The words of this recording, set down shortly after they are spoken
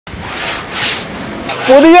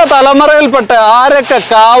പുതിയ തലമുറയിൽപ്പെട്ട ആരൊക്കെ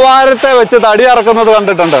കാവാരത്തെ വെച്ച് തടി ഇറക്കുന്നത്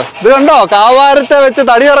കണ്ടിട്ടുണ്ട്? ഇത് കണ്ടോ? കാവാരത്തെ വെച്ച്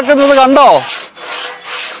തടി ഇറക്കുന്നത് കണ്ടോ?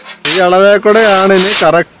 ഈ അളവേ കൂടെയാണ് ഇനി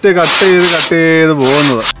കറക്റ്റ് കട്ട് ചെയ്ത്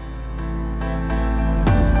പോകുന്നത്.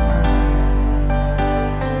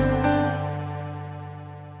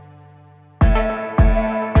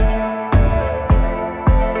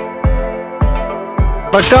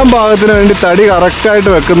 ഇറക്കാൻ പാകത്തിന് വേണ്ടി തടി കറക്റ്റായിട്ട്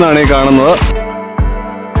വെക്കുന്നതാണ് ഈ കാണുന്നത്.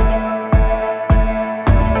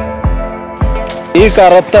 ഈ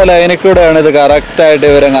കറുത്ത ലൈനിൽ കൂടെയാണ് ഇത് കറക്റ്റായിട്ട്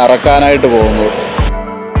ഇവരങ്ങ് അറക്കാനായിട്ട് പോകുന്നത്.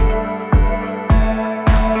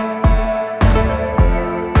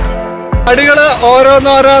 അടികള്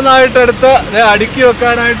ഓരോന്നോരോന്നായിട്ട് എടുത്ത് അടുക്കി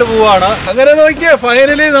വെക്കാനായിട്ട് പോവാണ്. അങ്ങനെ നോക്കിയേ,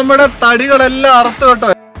 ഫൈനലി നമ്മുടെ തടികളെല്ലാം അറുത്ത് കേട്ടോ.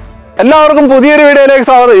 എല്ലാവർക്കും പുതിയൊരു വീഡിയോയിലേക്ക്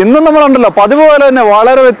സ്വാഗതം. ഇന്നും നമ്മളുണ്ടല്ലോ പതിവ് പോലെ തന്നെ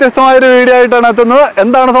വളരെ വ്യത്യസ്തമായൊരു വീഡിയോ ആയിട്ടാണ് എത്തുന്നത്.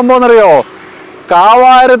 എന്താണ് സംഭവം എന്നറിയോ?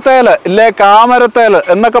 കാവാരത്തേല് ഇല്ലേ, കാമരത്തേല്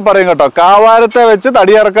എന്നൊക്കെ പറയും കേട്ടോ. കാവാരത്തെ വെച്ച്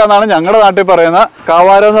തടി ഇറക്കാന്നാണ് ഞങ്ങളുടെ നാട്ടിൽ പറയുന്നത്.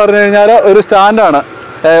 കാവാരം എന്ന് പറഞ്ഞു കഴിഞ്ഞാൽ ഒരു സ്റ്റാൻഡാണ്.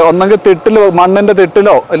 ഒന്നെങ്കിൽ തിട്ടിലോ, മണ്ണിന്റെ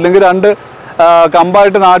തിട്ടിലോ, അല്ലെങ്കിൽ രണ്ട്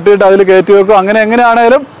കമ്പായിട്ട് നാട്ടിയിട്ട് അതിൽ കയറ്റി വെക്കും. അങ്ങനെ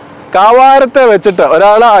എങ്ങനെയാണേലും കാവാരത്തെ വെച്ചിട്ട്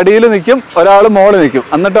ഒരാൾ അടിയിൽ നിൽക്കും, ഒരാൾ മുകളിൽ നിൽക്കും.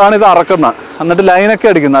 എന്നിട്ടാണ് ഇത് അറക്കുന്നത്. എന്നിട്ട് ലൈനൊക്കെ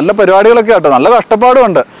അടിക്കും. നല്ല പരിപാടികളൊക്കെ കേട്ടോ, നല്ല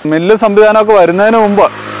കഷ്ടപ്പാടുമുണ്ട്. മില്ല് സംവിധാനമൊക്കെ വരുന്നതിന് മുമ്പ്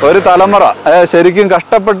ഒരു തലമുറ ശരിക്കും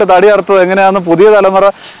കഷ്ടപ്പെട്ട് തടി അറുത്തത് എങ്ങനെയാണെന്ന് പുതിയ തലമുറ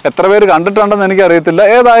എത്ര പേര് കണ്ടിട്ടുണ്ടെന്ന് എനിക്കറിയത്തില്ല.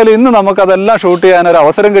 ഏതായാലും ഇന്ന് നമുക്കതെല്ലാം ഷൂട്ട് ചെയ്യാൻ ഒരു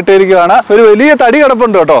അവസരം കിട്ടിയിരിക്കുകയാണ്. ഒരു വലിയ തടി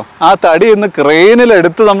കിടപ്പുണ്ട് കേട്ടോ. ആ തടി ഇന്ന് ക്രെയിനിൽ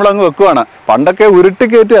എടുത്ത് നമ്മളങ്ങ് വെക്കുവാണ്. പണ്ടൊക്കെ ഉരുട്ടി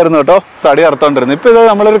കയറ്റിയായിരുന്നു കേട്ടോ തടി അറുത്തോണ്ടിരുന്നത്. ഇപ്പൊ ഇത്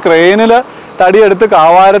നമ്മളൊരു ക്രെയിനിൽ തടിയെടുത്ത്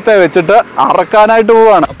കാവാരത്തെ വെച്ചിട്ട് അറക്കാനായിട്ട്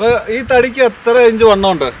പോവാണ്. അപ്പൊ ഈ തടിക്ക് എത്ര ഇഞ്ച്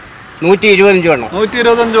വണ്ണമുണ്ട്? 125 വണ്ണം.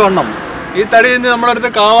 125 വണ്ണം. ഈ തടി ഇന്ന്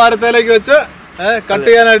നമ്മളെടുത്ത് കാവാരത്തേലേക്ക് വെച്ച് കട്ട്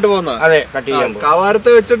ചെയ്യാനായിട്ട് പോകുന്നത്. അതെ, കട്ട് ചെയ്യാൻ.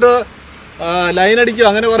 കാവാരത്തെ വെച്ചിട്ട് ലൈൻ അടിക്കും,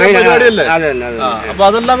 അങ്ങനെ കുറെ പരിപാടിയല്ലേ? അപ്പൊ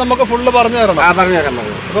അതെല്ലാം നമുക്ക് ഫുള്ള് പറഞ്ഞു തരണം.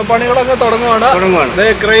 അപ്പൊ പണികളൊക്കെ തുടങ്ങുവാണ്.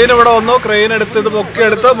 ക്രെയിൻ ഇവിടെ വന്നു. ക്രെയിൻ എടുത്ത് ഇത്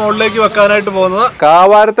പൊക്കിയെടുത്ത് മുകളിലേക്ക് വെക്കാനായിട്ട് പോകുന്നത്.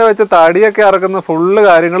 കാവാരത്തെ വെച്ച് തടിയൊക്കെ ഇറക്കുന്ന ഫുള്ള്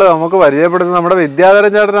കാര്യങ്ങൾ നമുക്ക് പരിചയപ്പെടുന്നത് നമ്മുടെ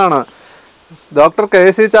വിദ്യാധരൻ ചേട്ടനാണ്. ഡോക്ടർ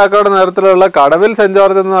KC ചാക്കോയുടെ നേതൃത്വത്തിലുള്ള കടവിൽ സെന്റ്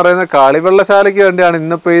ജോർജ് എന്ന് പറയുന്ന കാളിവെള്ളശാലയ്ക്ക് വേണ്ടിയാണ്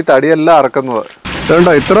ഇന്നിപ്പോൾ ഈ തടിയെല്ലാം ഇറക്കുന്നത്.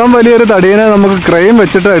 അതുകൊണ്ടോ ഇത്രയും വലിയൊരു തടീനെ നമുക്ക് ക്രെയിൻ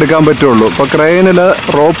വെച്ചിട്ട് എടുക്കാൻ പറ്റുള്ളൂ. ഇപ്പോൾ ക്രെയിനിൽ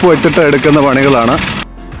റോപ്പ് വെച്ചിട്ട് എടുക്കുന്ന പണികളാണ്.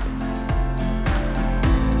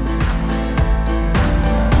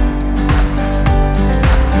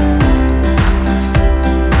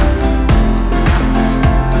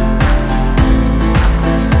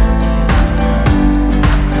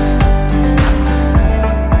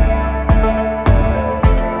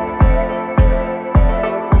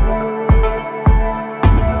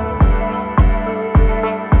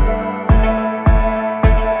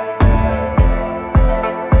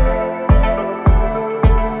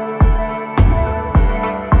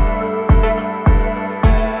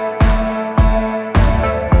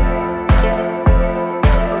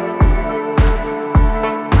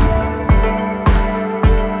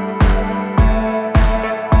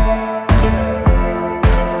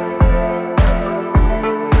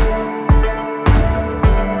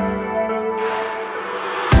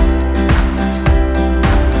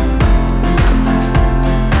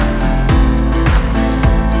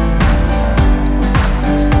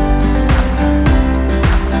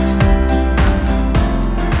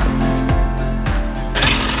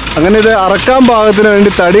 അങ്ങനെ ഇത് അറക്കാൻ പാകത്തിന് വേണ്ടി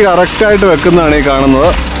തടി കറക്റ്റായിട്ട് വെക്കുന്നതാണ് ഈ കാണുന്നത്.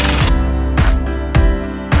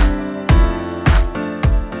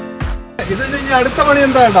 ഇത് ഇനി അടുത്ത പണി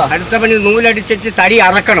എന്താ? അടുത്ത പണി നൂലടിച്ച് തടി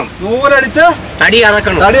അറക്കണം. നൂലടിച്ച് തടി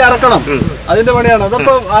അറക്കണം. അതിന്റെ പണിയാണ്.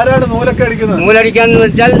 അതപ്പോ ആരാണ് നൂലൊക്കെ അടിക്കുന്നത്? നൂലടിക്കാന്ന്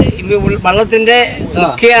വെച്ചാൽ വള്ളത്തിന്റെ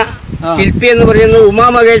മുഖ്യ ശില്പി എന്ന് പറയുന്നത്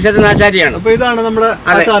ഉമാമഹേശ്വരൻ ആചാര്യാണ്. അപ്പൊ ഇതാണ് നമ്മുടെ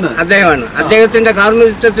അദ്ദേഹമാണ്. അദ്ദേഹത്തിന്റെ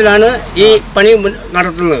കാർമ്മികത്വത്തിലാണ് ഈ പണി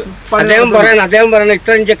നടത്തുന്നത്. അദ്ദേഹം പറയണം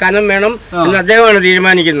ഇത്ര ഇഞ്ച് കനം വേണം എന്ന് അദ്ദേഹമാണ്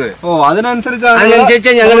തീരുമാനിക്കുന്നത്.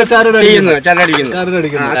 അതിനനുസരിച്ച് ഞങ്ങൾ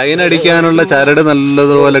ചരടടിക്കുന്നത്. ലൈനടിക്കാനുള്ള ചരട്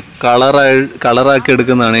നല്ലതുപോലെ കളറാക്കി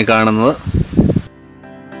എടുക്കുന്നതാണ് ഈ കാണുന്നത്.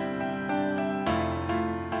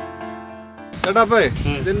 ചേട്ടാപ്പേ,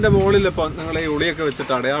 ഇതിന്റെ മുകളിൽ ഇപ്പൊ നിങ്ങൾ ഈ ഉളിയൊക്കെ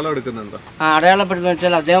വെച്ചിട്ട് അടയാളം എടുക്കുന്നുണ്ടോ? അടയാളപ്പെടുത്തുന്ന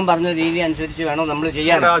വെച്ചാൽ അദ്ദേഹം പറഞ്ഞ രീതി അനുസരിച്ച് വേണം നമ്മൾ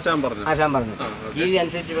ചെയ്യാൻ. ആശാൻ പറഞ്ഞു രീതി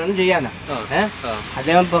അനുസരിച്ച് വേണം ചെയ്യാനാ.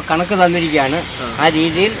 അദ്ദേഹം ഇപ്പൊ കണക്ക് തന്നിരിക്കുകയാണ്. ആ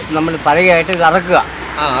രീതിയിൽ നമ്മൾ പറയുകയായിട്ട് ഇത് അറക്കുക.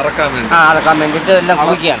 അറക്കാൻ വേണ്ടിട്ട് എല്ലാം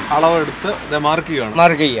കുറിക്കുകയാണ്. അളവെടുത്ത് മാർക്ക് ചെയ്യാണ്.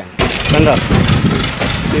 കണ്ടോ?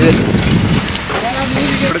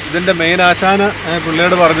 ഇതിന്റെ മെയിൻ ആശാന്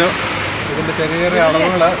പുള്ളിയോട് പറഞ്ഞു ഇതിന്റെ ചെറിയ ചെറിയ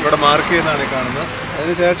അളവുകൾ ഇവിടെ മാർക്ക് ചെയ്യുന്നതാണ് കാണുന്നത്.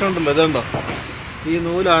 അതിനുശേഷം ഉണ്ടല്ലോ ഇതുണ്ടോ, ഈ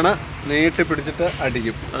നൂലാണ് നീട്ടി പിടിച്ചിട്ട്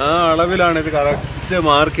അടിക്കും. ആ അളവിലാണ് ഇത് കറക്റ്റ്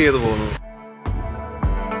മാർക്ക് ചെയ്ത് പോകുന്നത്.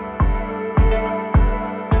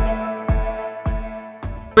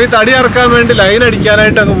 ഈ തടി ഇറക്കാൻ വേണ്ടി ലൈൻ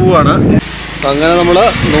അടിക്കാനായിട്ട് അങ്ങ് പോവാണ്. അങ്ങനെ നമ്മൾ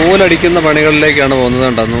നൂലടിക്കുന്ന പണികളിലേക്കാണ് പോകുന്നത്.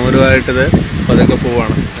 കേട്ടോ, നൂലുമായിട്ടിത് പതുക്കെ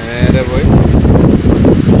പോവാണ്. നേരെ പോയി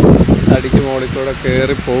തടിക്ക് മുകളിൽ കൂടെ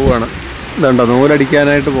കയറി പോവുകയാണ്. ഇതുണ്ടോ,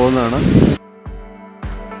 നൂലടിക്കാനായിട്ട് പോകുന്നതാണ്.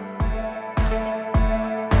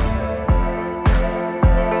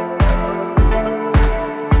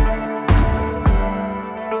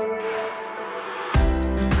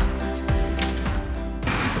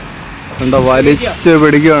 ഉണ്ടോ, വലിച്ച്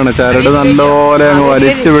പിടിക്കുകയാണ്. ചരട് നല്ലപോലെ അങ്ങ്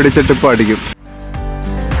വലിച്ച് പിടിച്ചിട്ട് ഇപ്പം അടിക്കും.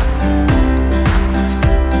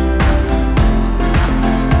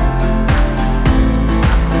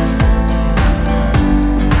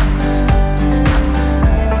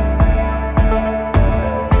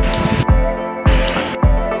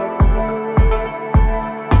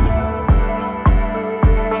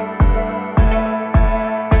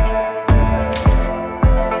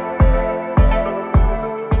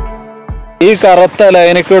 ഈ കറുത്ത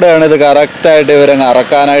ലൈനിൽ കൂടെയാണ് ഇത് കറക്റ്റായിട്ട് ഇവരങ്ങ്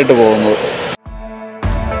അറക്കാനായിട്ട് പോകുന്നത്.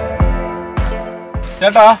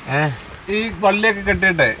 ചേട്ടാ, ഈ വള്ളിയൊക്കെ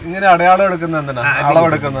കെട്ടിയിട്ടെ ഇങ്ങനെ അടയാളം എടുക്കുന്ന എന്തിനാ,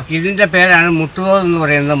 അളവെടുക്കുന്നത്? ഇതിന്റെ പേരാണ് മുട്ടുതോത് എന്ന്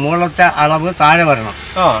പറയുന്നത്. മുകളത്തെ അളവ് താഴെ വരണം.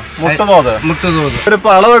 മുട്ടുതോത്.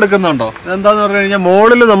 ഇപ്പൊ അളവെടുക്കുന്നുണ്ടോ? എന്താന്ന് പറഞ്ഞു കഴിഞ്ഞാൽ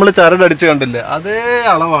മുകളിൽ നമ്മൾ ചരടടിച്ച് കണ്ടില്ലേ, അതേ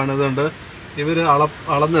അളവാണ്. ഇതുകൊണ്ട് ഇവര്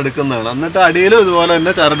അളന്നെടുക്കുന്നതാണ്. എന്നിട്ട് അടിയിലും ഇതുപോലെ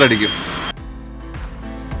തന്നെ ചരടടിക്കും.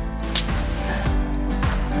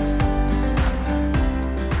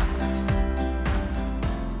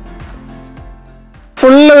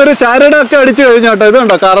 ഫുള്ള് ഒരു ചരടൊക്കെ അടിച്ചു കഴിഞ്ഞോട്ടോ.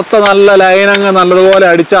 ഇതുണ്ടോ, കറുത്ത നല്ല ലൈനങ്ങ് നല്ലതുപോലെ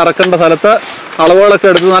അടിച്ച് അറക്കേണ്ട സ്ഥലത്ത് അളവുകളൊക്കെ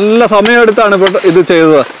എടുത്ത് നല്ല സമയമെടുത്താണ് ഇപ്പോൾ ഇത്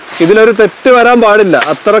ചെയ്തത്. ഇതിലൊരു തെറ്റ് വരാൻ പാടില്ല.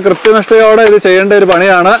 അത്ര കൃത്യനിഷ്ഠയോടെ ഇത് ചെയ്യേണ്ട ഒരു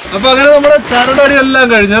പണിയാണ്. അപ്പൊ അങ്ങനെ നമ്മുടെ ചരടടി എല്ലാം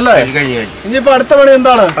കഴിഞ്ഞു അല്ലേ? ഇനിയിപ്പോ അടുത്ത പണി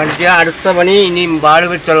എന്താണ്? അടുത്ത പണി ഇനി വാള്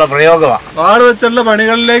വെച്ചുള്ള പ്രയോഗമാണ്. വാള് വെച്ചുള്ള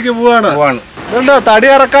പണികളിലേക്ക് പോവാണ്. ഇതുണ്ടോ, തടി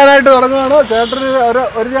ഇറക്കാനായിട്ട് തുടങ്ങുകയാണ്. ചേട്ടന്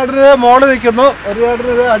ഒരു ചേട്ടന് മോള് നിൽക്കുന്നു, ഒരു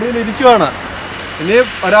ചേട്ടന് അടിയിൽ ഇരിക്കുവാണ്. ഇനി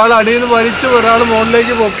ഒരാൾ അടിയിൽ നിന്ന് വലിച്ചു ഒരാൾ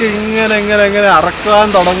മുകളിലേക്ക് പൊക്കി ഇങ്ങനെ ഇങ്ങനെ ഇങ്ങനെ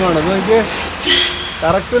അറക്കാൻ തുടങ്ങുകയാണ്. എനിക്ക്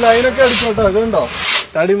കറക്റ്റ് ലൈനൊക്കെ അടിച്ചു കേട്ടോ. ഇതുണ്ടോ,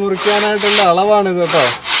 തടി മുറിക്കാനായിട്ടുള്ള അളവാണ് ഇത് കേട്ടോ.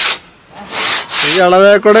 ഈ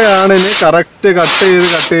അളവേ കൂടെയാണ് ഇനി കറക്റ്റ് കട്ട്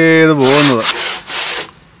ചെയ്ത് പോകുന്നത്.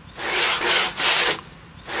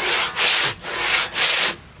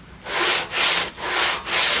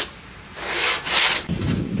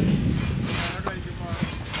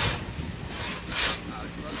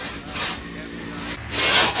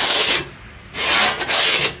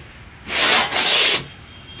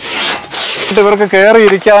 ഇവർക്ക് കയറി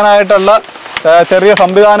ഇരിക്കാനായിട്ടുള്ള ചെറിയ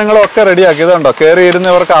സംവിധാനങ്ങളും ഒക്കെ റെഡിയാക്കി. ഇതുണ്ടോ, കയറി ഇരുന്ന്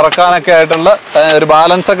ഇവർക്ക് അറക്കാനൊക്കെ ആയിട്ടുള്ള ഒരു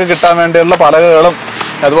ബാലൻസ് ഒക്കെ കിട്ടാൻ വേണ്ടിയുള്ള പലകകളും,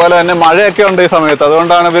 അതുപോലെ തന്നെ മഴയൊക്കെ ഉണ്ട് ഈ സമയത്ത്.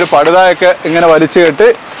 അതുകൊണ്ടാണ് ഇവർ പടുതായൊക്കെ ഇങ്ങനെ വലിച്ചു കെട്ടി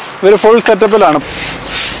ഇവർ ഫുൾ സെറ്റപ്പിലാണ്.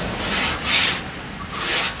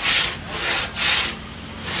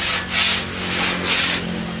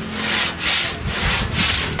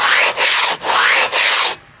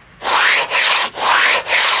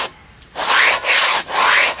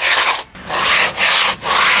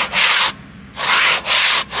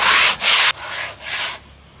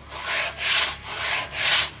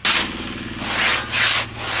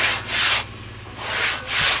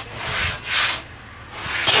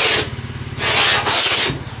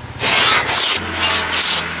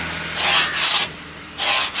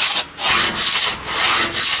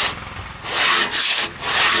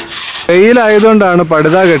 വെയിലായതുകൊണ്ടാണ്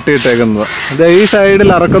പടുത കെട്ടിയിട്ടേക്കുന്നത്. അത് ഈ സൈഡിൽ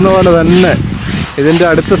അറക്കുന്ന പോലെ തന്നെ ഇതിൻ്റെ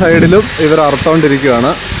അടുത്ത സൈഡിലും ഇവർ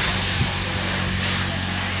അറുത്തോണ്ടിരിക്കുകയാണ്.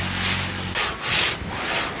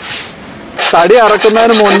 തടി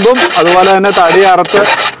അറക്കുന്നതിന് മുൻപും അതുപോലെ തന്നെ തടി അറുത്ത്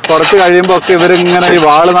കുറച്ച് കഴിയുമ്പോൾ ഒക്കെ ഇവരിങ്ങനെ ഈ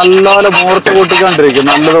വാള് നല്ലപോലെ മൂർച്ച കൂട്ടിക്കൊണ്ടിരിക്കും.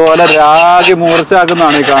 നല്ലതുപോലെ രാഗി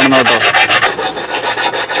മൂർച്ചയാക്കുന്നതാണ് ഈ കാണുന്നത് കേട്ടോ.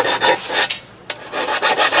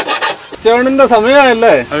 ഉച്ചയൂണിന്റെ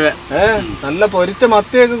സമയമായല്ലേ? നല്ല പൊരിച്ച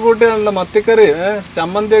മത്തിയൊക്കെ കൂട്ടിയാണല്ലോ, മത്തിക്കറി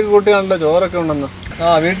ചമ്മന്തിയൊക്കെ കൂട്ടിയാണല്ലോ ചോറൊക്കെ ഉണ്ടെന്ന്.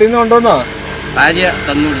 വീട്ടിൽ നിന്ന് കൊണ്ടുവന്നോ?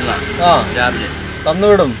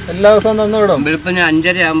 തന്നുവിടും, എല്ലാ ദിവസവും തന്നുവിടും. വെളുപ്പിന്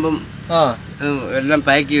 5:30 ആകുമ്പം എല്ലാം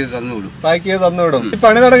പാക്ക് ചെയ്ത് തന്നുവിടും. ഈ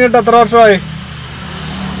പണി തുടങ്ങിയിട്ട് എത്ര വർഷമായി?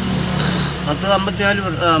 50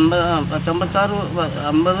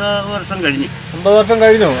 വർഷം കഴിഞ്ഞു. 50 വർഷം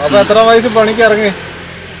കഴിഞ്ഞു. അപ്പൊ എത്ര വയസ്സിൽ പണിക്ക് ഇറങ്ങി?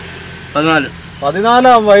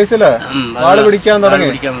 14 വയസ്സില് വാള് പിടിക്കാൻ തുടങ്ങി.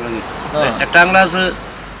 8ാം ക്ലാസ്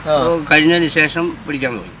കഴിഞ്ഞതിന് ശേഷം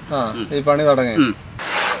പിടിക്കാൻ തുടങ്ങി. ഈ പണി തുടങ്ങി.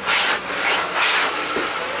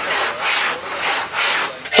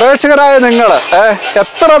 പ്രേക്ഷകരായ നിങ്ങള്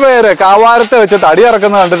എത്ര പേര് കാവാരത്തെ വെച്ചിട്ട് അടി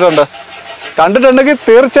ഇറക്കുന്നത് കണ്ടിട്ടുണ്ടെങ്കിൽ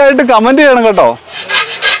തീർച്ചയായിട്ടും കമന്റ് ചെയ്യണം കേട്ടോ.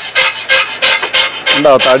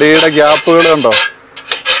 ഉണ്ടോ, തടിയുടെ ഗ്യാപ്പുകൾ ഉണ്ടോ?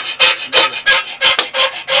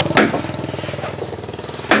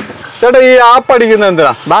 ചേട്ടാ, ഈ ആപ്പ് അടിക്കുന്നത്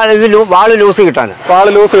എന്തിനാ? വാള് ലൂസ് കിട്ടാൻ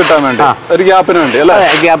വേണ്ടി, ഒരു ഗ്യാപ്പിന് വേണ്ടി അല്ലേ?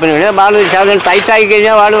 ഗ്യാപ്പിന് വേണ്ടി. വാള് ടൈറ്റ് ആയി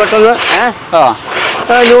കഴിഞ്ഞാൽ വാള് പെട്ടെന്ന്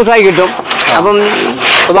ലൂസായി കിട്ടും. അപ്പം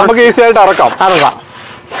അപ്പൊ നമുക്ക് ഈസി ആയിട്ട് അറക്കാം.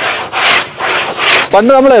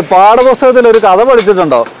 പണ്ട് നമ്മളെ പാഠപുസ്തകത്തിൽ ഒരു കഥ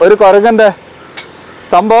പഠിച്ചിട്ടുണ്ടോ? ഒരു കുരങ്ങന്റെ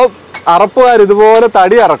സംഭവം. അറപ്പുകാർ ഇതുപോലെ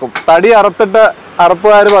തടി അറക്കും. തടി അറുത്തിട്ട്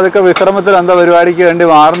അറപ്പുകാർ പതുക്കെ വിശ്രമത്തിൽ എന്തോ പരിപാടിക്ക് വേണ്ടി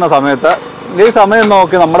മാറുന്ന സമയത്ത് ഈ സമയം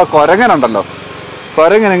നോക്കി നമ്മുടെ കുരങ്ങനുണ്ടല്ലോ,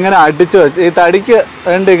 കുരങ്ങൻ ഇങ്ങനെ അടിച്ചു വെച്ച് ഈ തടിക്ക്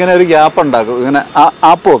വേണ്ടി ഇങ്ങനെ ഒരു ഗ്യാപ്പ് ഉണ്ടാക്കും, ഇങ്ങനെ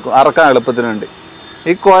ആപ്പ് വെക്കും അറക്കാൻ എളുപ്പത്തിന് വേണ്ടി.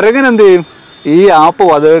 ഈ കുരങ്ങൻ എന്ത് ചെയ്യും? ഈ ആപ്പ്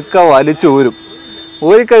പതുക്കെ വലിച്ചൂരും.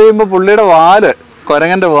 ഊരിക്കഴിയുമ്പോൾ പുള്ളിയുടെ വാല്,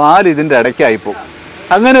 കുരങ്ങന്റെ വാല് ഇതിന്റെ ഇടയ്ക്കായിപ്പോവും.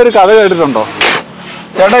 അങ്ങനെ ഒരു കഥ കേട്ടിട്ടുണ്ടോ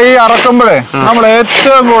ചേട്ടാ? ഈ അറക്കുമ്പോഴേ നമ്മൾ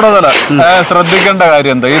ഏറ്റവും കൂടുതൽ ശ്രദ്ധിക്കേണ്ട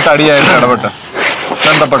കാര്യം എന്താ? ഈ തടിയായിട്ട്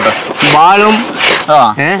ബന്ധപ്പെട്ട്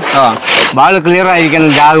വാള് ക്ലിയർ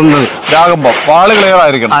ആയിരിക്കണം. രാകുമ്പോ വാള് ക്ലിയർ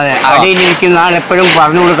ആയിരിക്കണം. അതെ, അടിയിലിരിക്കുന്ന ആൾ എപ്പോഴും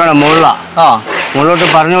പറഞ്ഞു കൊടുക്കണം. മുകളിലോട്ട്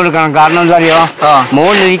പറഞ്ഞു കൊടുക്കണം. കാരണം എന്താ അറിയോ?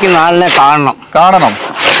 മുകളിലിരിക്കുന്ന ആളിനെ കാണണം.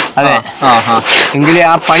 അതെ, എങ്കിലേ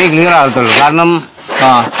ആ പണി ക്ലിയർ ആകത്തുള്ളൂ. കാരണം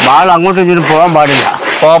വാൾ അങ്ങോട്ടും ഇങ്ങോട്ടും പോകാൻ പാടില്ല.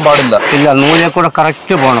 ഇല്ല, നൂലെ കൂടെ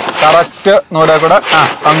കറക്റ്റ് പോകണം. നൂലെ കൂടെ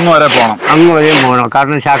അങ്ങ് വരെയും പോകണം.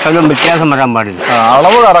 കാരണം ശകലം വ്യത്യാസം വരാൻ പാടില്ല.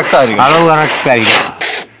 അളവ് കറക്റ്റ് ആയിരിക്കും.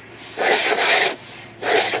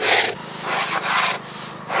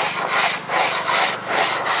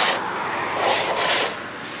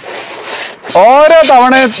 ഓരോ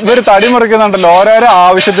തവണ ഇവർ തടി മുറിക്കുന്നുണ്ടല്ലോ ഓരോരോ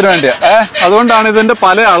ആവശ്യത്തിന് വേണ്ടിയാ. അതുകൊണ്ടാണ് ഇതിന്റെ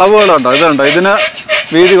പല അളവുകളുണ്ടോ. ഇതുണ്ടോ, ഇതിന്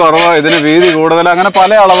വീതി കുറവ്, ഇതിന് വീതി കൂടുതൽ, അങ്ങനെ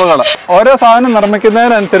പല അളവുകൾ. ഓരോ സാധനം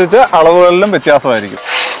നിർമ്മിക്കുന്നതിനനുസരിച്ച് അളവുകളിലും വ്യത്യാസമായിരിക്കും.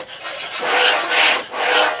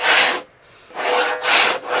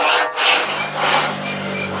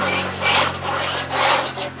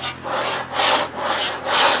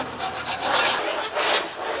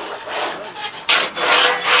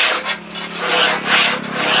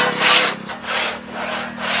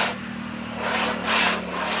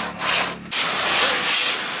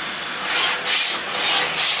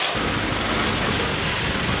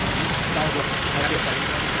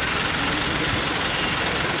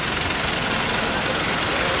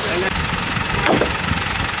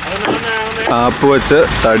 ആപ്പ് വെച്ച്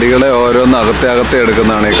തടികളെ ഓരോന്ന് അകത്തെ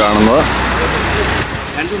എടുക്കുന്നതാണ് ഈ കാണുന്നത്.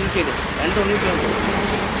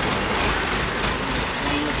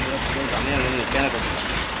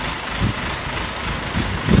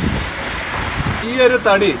 ഈ ഒരു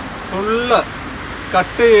തടി ഫുള്ള്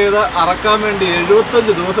കട്ട് ചെയ്ത് അറക്കാൻ വേണ്ടി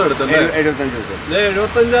 75 ദിവസം എടുത്തല്ലേ?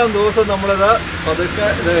 75-ാം ദിവസം നമ്മളിത് പതുക്കെ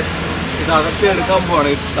ഇത് അകത്തി എടുക്കാൻ പോവാണ്.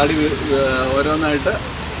 ഈ തടി ഓരോന്നായിട്ട്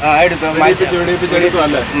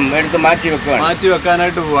മാറ്റി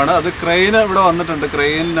വെക്കാനായിട്ട് പോവാണ്. അത് ക്രെയിൻ ഇവിടെ വന്നിട്ടുണ്ട്.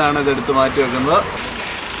 ക്രെയിനാണ് ഇത് എടുത്ത് മാറ്റി വെക്കുന്നത്.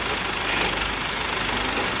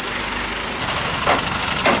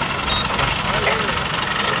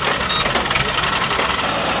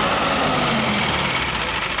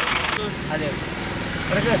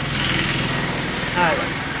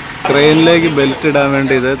 ക്രെയിനിലേക്ക് ബെൽറ്റ് ഇടാൻ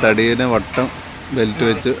വേണ്ടി ഇത് തടീനെ വട്ടം ബെൽറ്റ്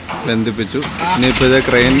വെച്ച് ബന്ധിപ്പിച്ചു. ഇനിയിപ്പോൾ ഇത്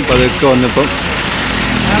ക്രെയിൻ പതുക്കെ വന്നപ്പം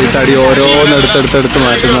ഈ തടി ഓരോന്നെടുത്തെടുത്തെടുത്ത്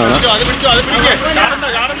മാറ്റുന്നതാണ്.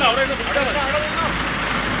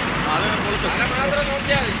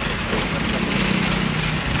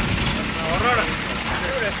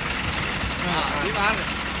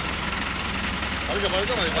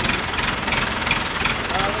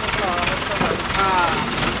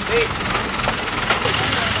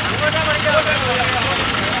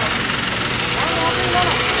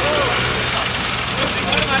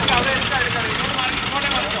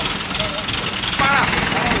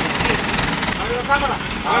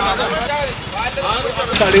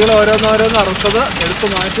 തടികൾ ഓരോന്നോരോന്ന് അറുത്തത് എടുത്ത്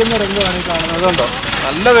മാറ്റുന്ന രംഗമാണ് ഈ കാണുന്നത്. കണ്ടോ,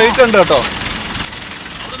 നല്ല വെയിറ്റ് ഉണ്ട് കേട്ടോ.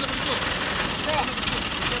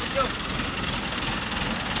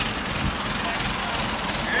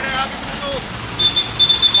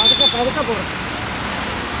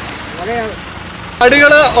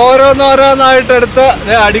 തടികൾ ഓരോന്നോരോന്നായിട്ട് എടുത്ത്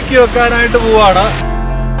അടുക്കി വെക്കാനായിട്ട് പോവാണ്.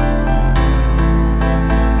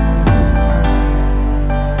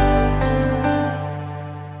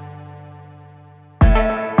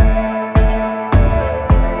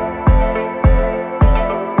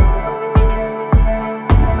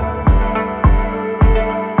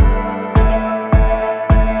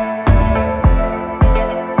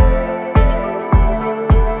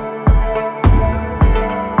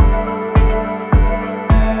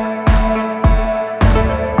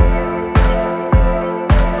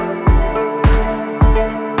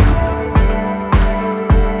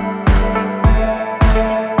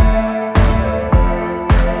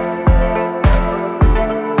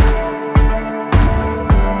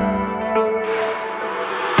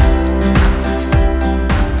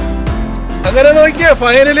 അങ്ങനെ നോക്കിയേ,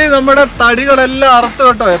 ഫൈനലി നമ്മുടെ തടികളെല്ലാം അറുത്ത്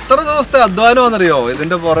കേട്ടോ. എത്ര ദിവസത്തെ അധ്വാനമാണെന്നറിയോ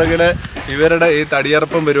ഇതിന്റെ പുറകില് ഇവരുടെ ഈ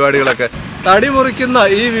തടിയറപ്പും പരിപാടികളൊക്കെ. തടി മുറിക്കുന്ന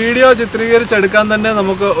ഈ വീഡിയോ ചിത്രീകരിച്ചെടുക്കാൻ തന്നെ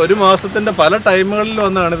നമുക്ക് ഒരു മാസത്തിന്റെ പല ടൈമുകളിൽ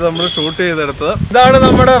വന്നാണ് ഇത് നമ്മൾ ഷൂട്ട് ചെയ്തെടുത്തത്. ഇതാണ്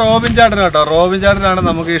നമ്മുടെ റോബിൻ ചേട്ടൻ കേട്ടോ. റോബിൻ ചേട്ടനാണ്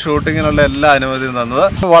നമുക്ക് ഈ ഷൂട്ടിങ്ങിനുള്ള എല്ലാ അനുമതിയും തന്നത്.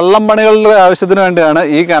 വള്ളം പണികളുടെ ആവശ്യത്തിന് വേണ്ടിയാണ്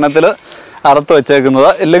ഈ കനത്തിൽ അറുത്ത് വെച്ചേക്കുന്നത്.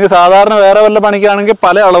 ഇല്ലെങ്കിൽ സാധാരണ വേറെ വല്ല പണിക്കാണെങ്കിൽ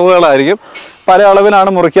പല അളവുകളായിരിക്കും, പല അളവിലാണ്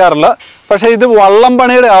മുറിക്കാറുള്ളത്. പക്ഷേ ഇത് വള്ളം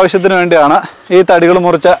പണിയുടെ ആവശ്യത്തിന് വേണ്ടിയാണ് ഈ തടികൾ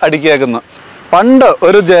മുറിച്ച് അടുക്കിയേക്കുന്നത്. പണ്ട്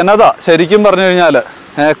ഒരു ജനത ശരിക്കും പറഞ്ഞു കഴിഞ്ഞാൽ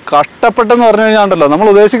കഷ്ടപ്പെട്ടെന്ന് പറഞ്ഞു കഴിഞ്ഞാൽ ഉണ്ടല്ലോ, നമ്മൾ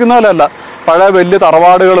ഉദ്ദേശിക്കുന്ന പോലെയല്ല. പഴയ വലിയ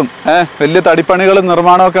തറവാടുകളും വലിയ തടിപ്പണികളും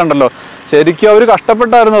നിർമ്മാണമൊക്കെ ഉണ്ടല്ലോ, ശരിക്കും അവർ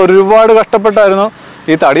കഷ്ടപ്പെട്ടായിരുന്നു, ഒരുപാട് കഷ്ടപ്പെട്ടായിരുന്നു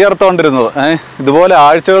ഈ തടി അറുത്തുകൊണ്ടിരുന്നത്. ഇതുപോലെ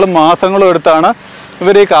ആഴ്ചകളും മാസങ്ങളും എടുത്താണ്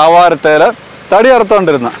ഇവർ ഈ കാവാരത്തേൽ തടി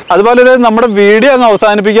അറുത്തുകൊണ്ടിരുന്നത്. അതുപോലെ ഇത് നമ്മുടെ വീഡിയോ അങ്ങ്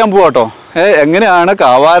അവസാനിപ്പിക്കാൻ പോവാട്ടോ. എങ്ങനെയാണ്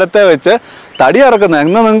കാവാരത്തെ വെച്ച് തടി അറക്കുന്നത്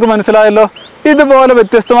എന്ന് നിങ്ങൾക്ക് മനസ്സിലായല്ലോ. ഇതുപോലെ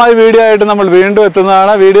വ്യത്യസ്തമായ വീഡിയോ ആയിട്ട് നമ്മൾ വീണ്ടും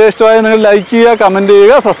എത്തുന്നതാണ്. വീഡിയോ ഇഷ്ടമായി നിങ്ങൾ ലൈക്ക് ചെയ്യുക, കമൻറ്റ്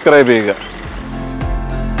ചെയ്യുക, സബ്സ്ക്രൈബ് ചെയ്യുക.